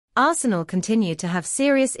Arsenal continue to have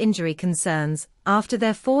serious injury concerns after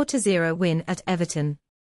their 4-0 win at Everton.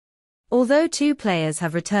 Although 2 players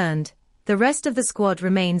have returned, the rest of the squad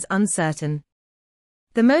remains uncertain.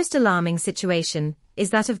 The most alarming situation is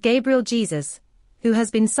that of Gabriel Jesus, who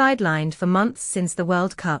has been sidelined for months since the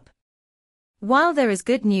World Cup. While there is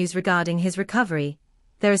good news regarding his recovery,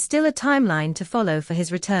 there is still a timeline to follow for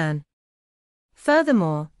his return.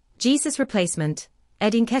 Furthermore, Jesus' replacement,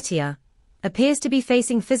 Nketiah, appears to be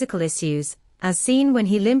facing physical issues, as seen when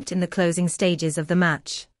he limped in the closing stages of the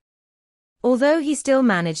match. Although he still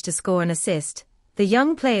managed to score an assist, the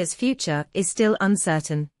young player's future is still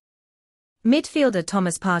uncertain. Midfielder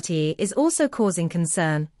Thomas Partey is also causing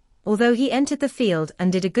concern. Although he entered the field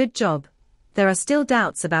and did a good job, there are still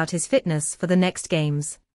doubts about his fitness for the next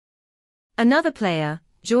games. Another player,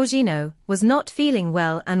 Jorginho, was not feeling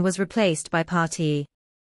well and was replaced by Partey.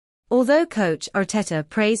 Although coach Arteta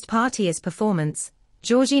praised Partey's performance,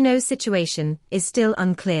 Jorginho's situation is still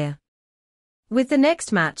unclear. With the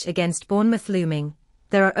next match against Bournemouth looming,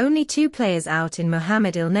 there are only 2 players out in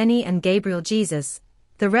Mohamed Elneny and Gabriel Jesus.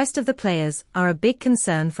 The rest of the players are a big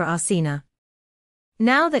concern for Arsenal.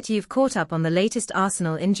 Now that you've caught up on the latest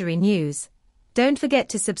Arsenal injury news, don't forget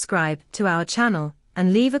to subscribe to our channel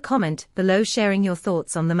and leave a comment below sharing your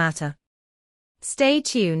thoughts on the matter. Stay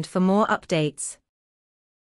tuned for more updates.